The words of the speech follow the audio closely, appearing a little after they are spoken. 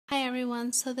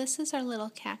everyone, so this is our little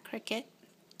cat Cricket.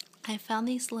 I found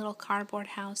these little cardboard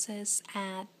houses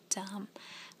at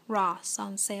Ross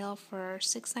on sale for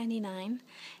 $6.99.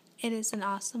 It is an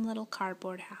awesome little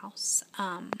cardboard house.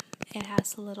 It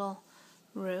has a little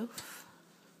roof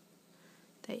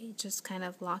that you just kind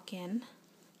of lock in,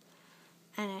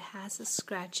 and it has a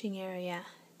scratching area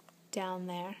down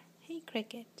there. Hey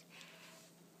Cricket.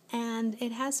 And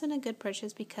it has been a good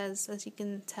purchase because, as you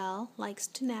can tell, likes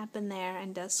to nap in there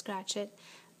and does scratch it.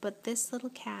 But this little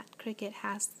cat, Cricket,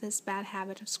 has this bad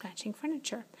habit of scratching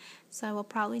furniture. So I will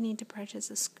probably need to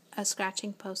purchase a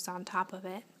scratching post on top of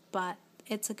it. But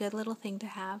it's a good little thing to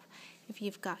have if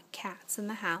you've got cats in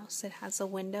the house. It has a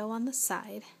window on the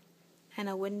side and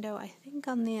a window, I think,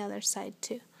 on the other side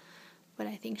too. But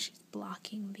I think she's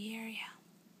blocking the area.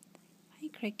 Hi,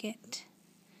 Cricket.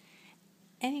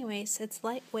 Anyways, it's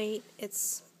lightweight.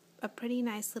 It's a pretty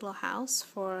nice little house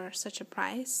for such a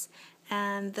price,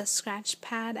 and the scratch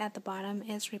pad at the bottom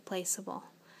is replaceable.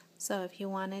 So if you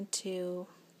wanted to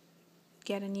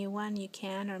get a new one, you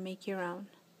can, or make your own.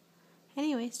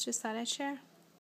 Anyways, just thought I'd share.